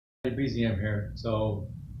Hey, BreezyM here. So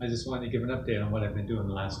I just wanted to give an update on what I've been doing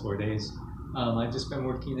the last 4 days. I've just been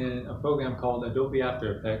working in a program called Adobe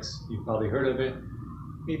After Effects. You've probably heard of it.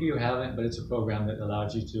 Maybe you haven't, but it's a program that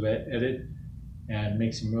allows you to edit and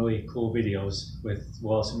make some really cool videos with,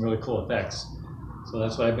 well, some really cool effects. So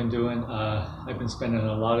that's what I've been doing. I've been spending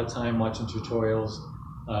a lot of time watching tutorials,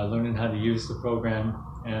 learning how to use the program,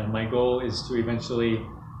 and my goal is to eventually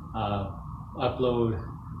upload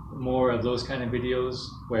more of those kind of videos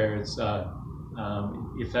where it's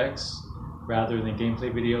effects rather than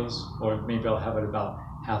gameplay videos, or maybe I'll have it about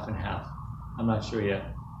half and half. I'm not sure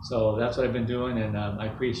yet. So that's what I've been doing, and I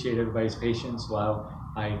appreciate everybody's patience while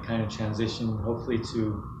I kind of transition, hopefully,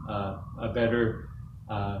 to a better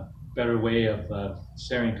way of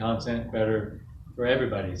sharing content, better for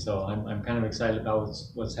everybody. So I'm kind of excited about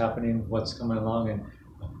what's happening, what's coming along, and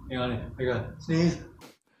hang on, I got sneeze.